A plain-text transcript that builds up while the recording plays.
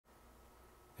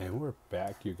And we're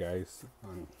back, you guys.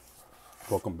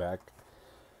 Welcome back.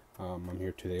 I'm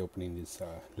here today opening this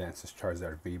Lance's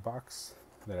Charizard V box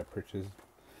that I purchased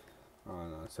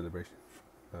on celebration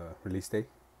release day.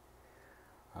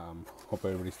 Hope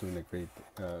everybody's doing a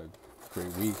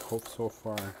great week. Hope so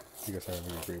far you guys are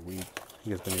having a great week.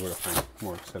 You guys been able to find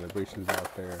more celebrations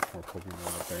out there, more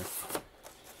Pokemon out there.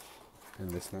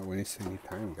 And let's not waste any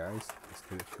time, guys. Let's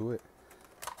get to it.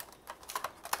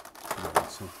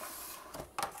 Awesome.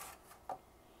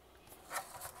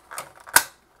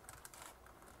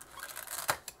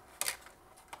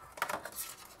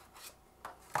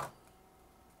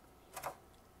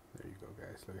 There you go,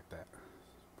 guys. Look at that.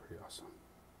 Pretty awesome.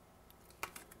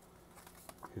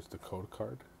 Here's the code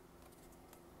card.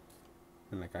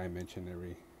 And like I mentioned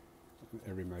every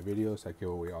my videos, I give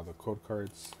away all the code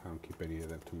cards. I don't keep any of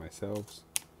them to myself.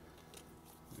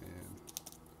 And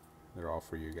they're all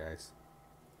for you guys.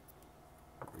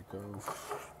 There we go.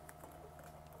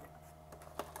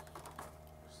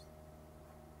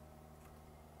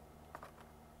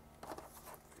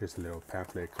 Here's a little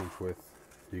pamphlet it comes with.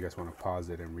 If you guys want to pause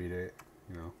it and read it,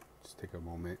 just take a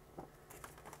moment.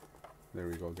 There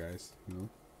we go, guys.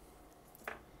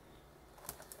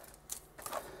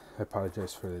 I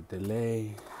apologize for the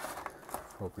delay.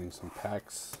 Opening some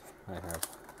packs. I have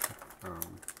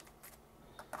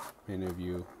many of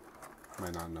you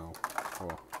might not know.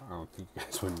 Well, I don't think you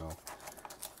guys would know.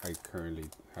 I currently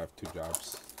have 2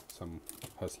 jobs. So I'm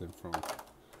hustling from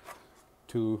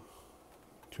 2,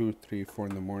 3, 4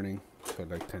 in the morning to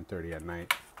like 10:30 at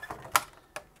night.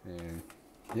 And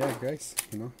yeah, guys,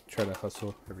 try to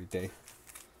hustle every day.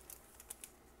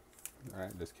 All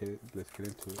right, let's get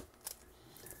into it.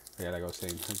 Yeah, like I was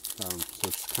saying, so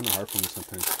it's kind of hard for me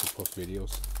sometimes to post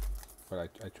videos, but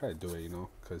I try to do it,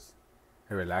 because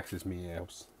it relaxes me. It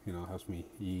helps, helps me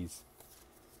ease,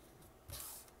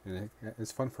 and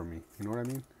it's fun for me. You know what I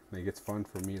mean? Like, it's fun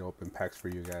for me to open packs for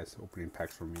you guys. Opening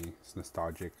packs for me, it's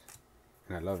nostalgic,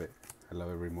 and I love it. I love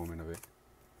every moment of it.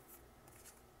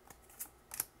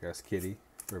 Yes, Kitty,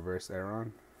 Reverse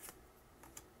Aeron,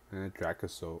 and a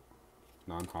Dracozolt,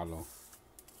 non-hollow.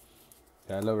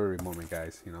 Yeah, I love every moment,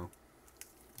 guys,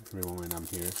 Every moment I'm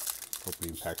here,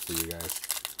 opening packs for you guys.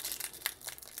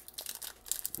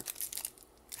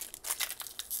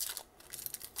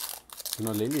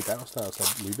 Lately, Battle Styles,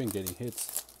 we've been getting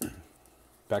hits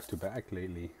back to back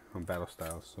lately on Battle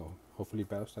Styles, so hopefully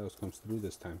Battle Styles comes through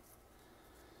this time.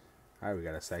 Alright, we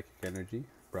got a Psychic Energy,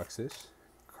 Bruxish,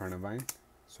 Carnivine,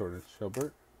 Sword and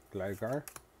Shellbert, Gligar,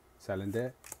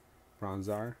 Salandit,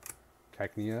 Bronzar,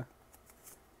 Cacnea,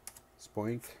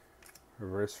 Spoink,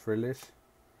 Reverse Frillish,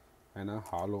 and a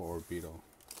Hollow Orbeetle.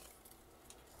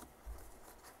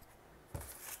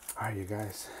 Alright, you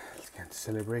guys, let's get into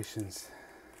celebrations.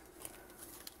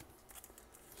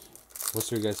 What's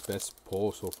your guys' best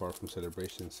poll so far from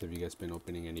celebrations? Have you guys been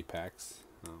opening any packs?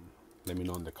 Let me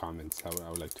know in the comments. I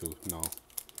would like to know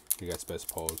your guys' best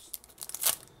polls.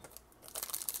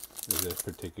 Is there a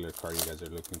particular card you guys are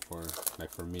looking for?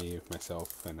 Like for me,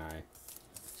 myself, and I.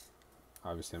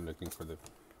 Obviously, I'm looking for the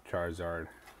Charizard,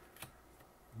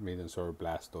 Maidensaur,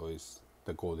 Blastoise,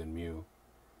 the Golden Mew,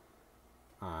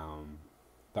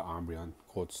 the Umbreon,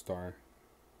 Cold Star.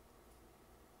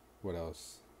 What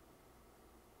else?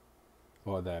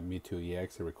 Oh, that Mewtwo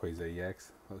EX, the Rayquaza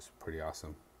EX. That was pretty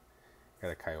awesome. Got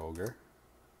a Kyogre,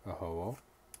 a Ho-Oh,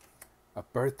 a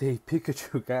birthday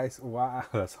Pikachu, guys. Wow,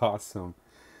 that's awesome.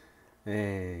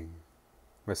 Dang.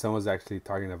 My son was actually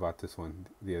talking about this one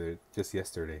just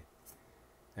yesterday.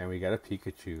 And we got a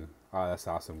Pikachu. Oh, that's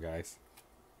awesome, guys.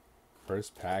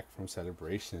 First pack from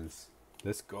celebrations.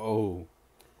 Let's go.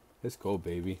 Let's go,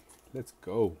 baby. Let's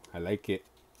go. I like it.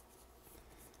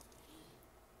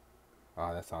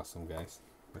 Oh, that's awesome, guys.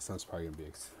 My son's probably going to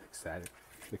be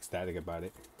ecstatic about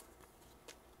it.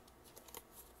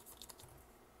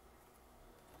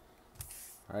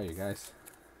 Alright, you guys.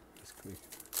 Let's click.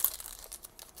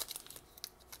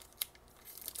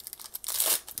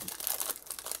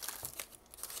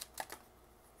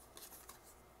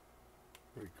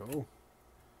 There we go.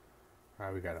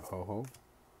 Alright, we got a Ho-Oh,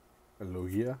 a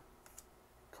Lugia,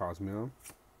 Cosmium,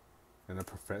 and a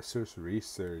Professor's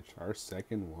Research, our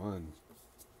second one.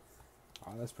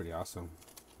 Oh, that's pretty awesome.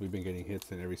 We've been getting hits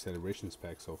in every celebrations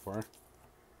pack so far.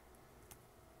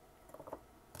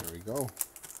 There we go.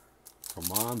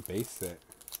 Come on, base set.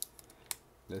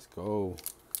 Let's go.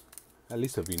 At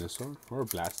least a Venusaur or a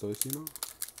Blastoise,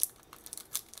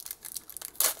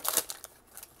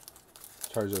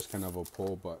 Charizard's kind of a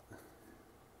pull, but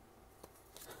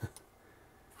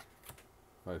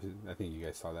I think you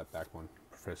guys saw that back one.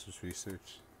 Professor's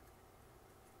Research,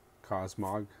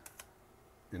 Cosmog,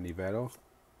 and Yveltal,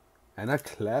 And a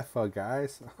Cleffa,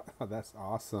 guys. That's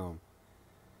awesome.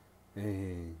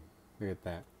 Dang. Look at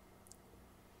that.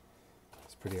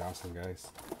 It's pretty awesome, guys.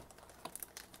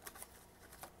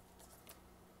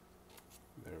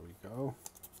 There we go.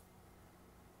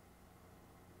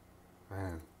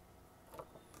 Man.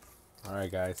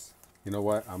 Alright, guys. You know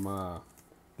what? I'm the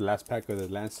last pack of the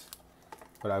Lance,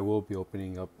 but I will be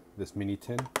opening up this mini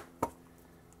tin.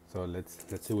 So let's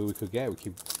see what we could get. We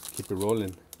keep it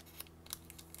rolling.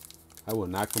 I will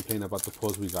not complain about the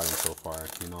pulls we got in so far.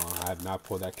 You know, I have not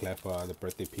pulled that Cleffa, the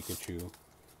birthday Pikachu.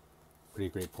 Pretty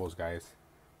great pulls, guys.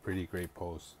 Pretty great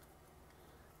pulls.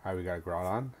 Alright, we got a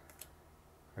Groudon,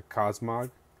 a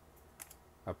Cosmog,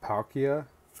 a Palkia,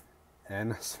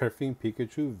 and a Surfing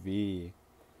Pikachu V.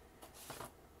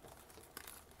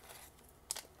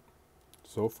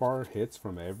 So far, hits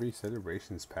from every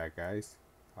Celebrations pack, guys.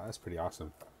 Oh, that's pretty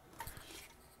awesome.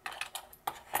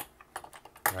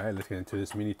 Alright, let's get into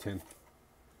this mini tin.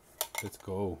 Let's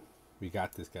go. We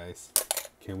got this, guys.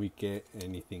 Can we get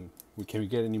anything? Can we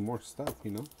get any more stuff,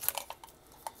 you know?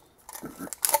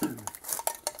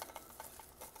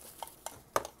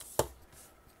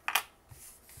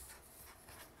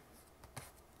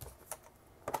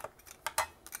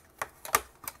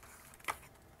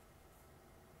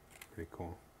 Pretty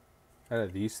cool. Out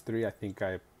of these three, I think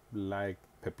I like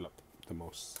Piplup the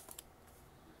most.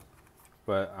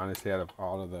 But honestly, out of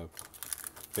all of the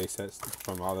base sets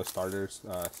from all the starters,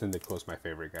 Cyndaquil is my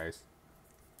favorite, guys.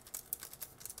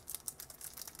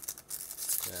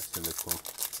 Yeah, Cyndaquil.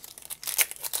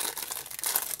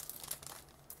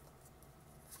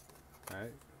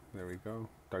 Alright, there we go.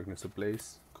 Darkness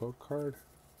Ablaze code card.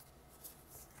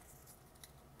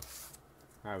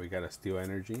 Alright, we got a Steel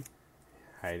Energy,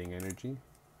 Hiding Energy,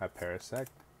 a Parasect,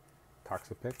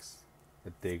 Toxapex,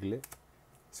 a Diglett,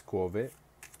 Squovit,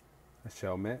 a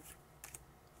Shelmet,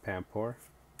 Pampor,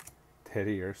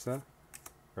 Teddiursa,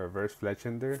 Reverse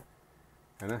Fletchender,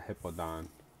 and a Hippowdon.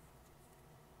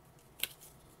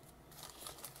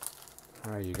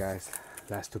 Alright, you guys,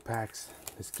 last two packs.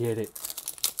 Let's get it.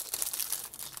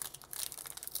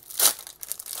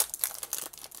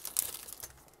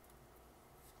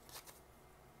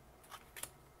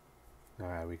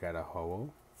 Alright, we got a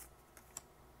Ho-Oh,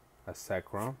 a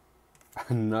Zekrom,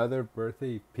 another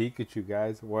birthday Pikachu,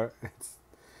 guys. What?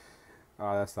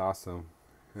 Oh, that's awesome.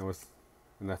 It was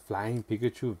a Flying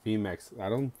Pikachu VMAX. I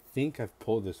don't think I've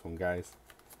pulled this one, guys.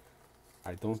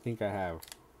 I don't think I have.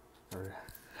 Or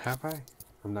have I?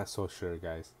 I'm not so sure,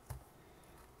 guys.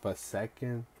 But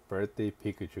second birthday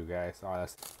Pikachu, guys. Oh,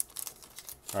 that's...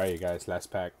 Alright, you guys,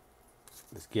 last pack.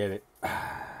 Let's get it.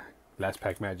 Last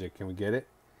pack magic. Can we get it?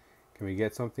 Can we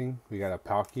get something? We got a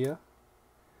Palkia,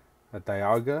 a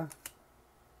Dialga,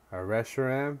 a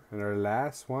Reshiram, and our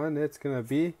last one, it's gonna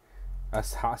be a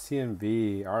Zacian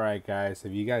V. Alright, guys,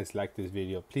 if you guys like this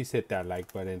video, please hit that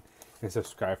like button and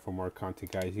subscribe for more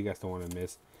content, guys. You guys don't want to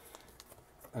miss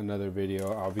another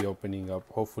video. I'll be opening up,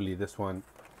 hopefully this one,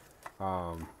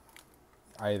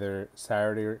 either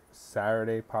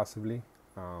Saturday possibly,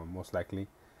 most likely.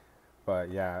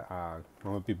 But yeah, I'm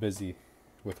gonna be busy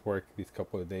with work these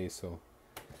couple of days, so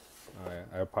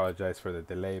I apologize for the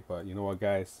delay. But you know what,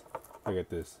 guys, look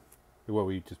at this. Look what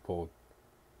we just pulled.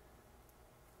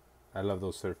 I love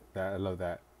those I love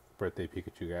that birthday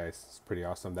Pikachu, guys. It's pretty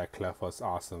awesome. That Cleffa's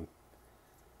awesome.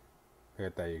 Look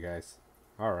at that, you guys.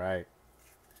 All right,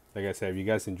 like I said, if you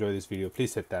guys enjoy this video,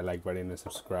 please hit that like button and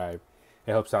subscribe.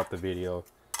 It helps out the video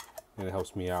and it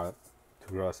helps me out to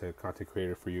grow as a content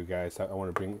creator for you guys. I want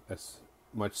to bring as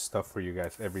much stuff for you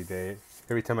guys every day.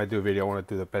 Every time I do a video, I want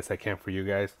to do the best I can for you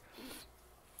guys.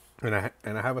 And I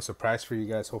have a surprise for you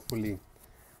guys. Hopefully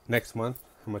next month,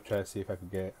 I'm gonna try to see if I can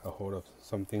get a hold of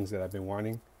some things that I've been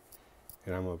wanting,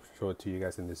 and I'm gonna show it to you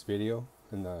guys in this video,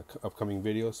 in the upcoming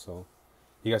videos. So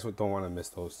you guys don't want to miss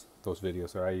those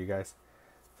videos. All right, you guys.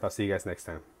 So I'll see you guys next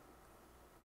time.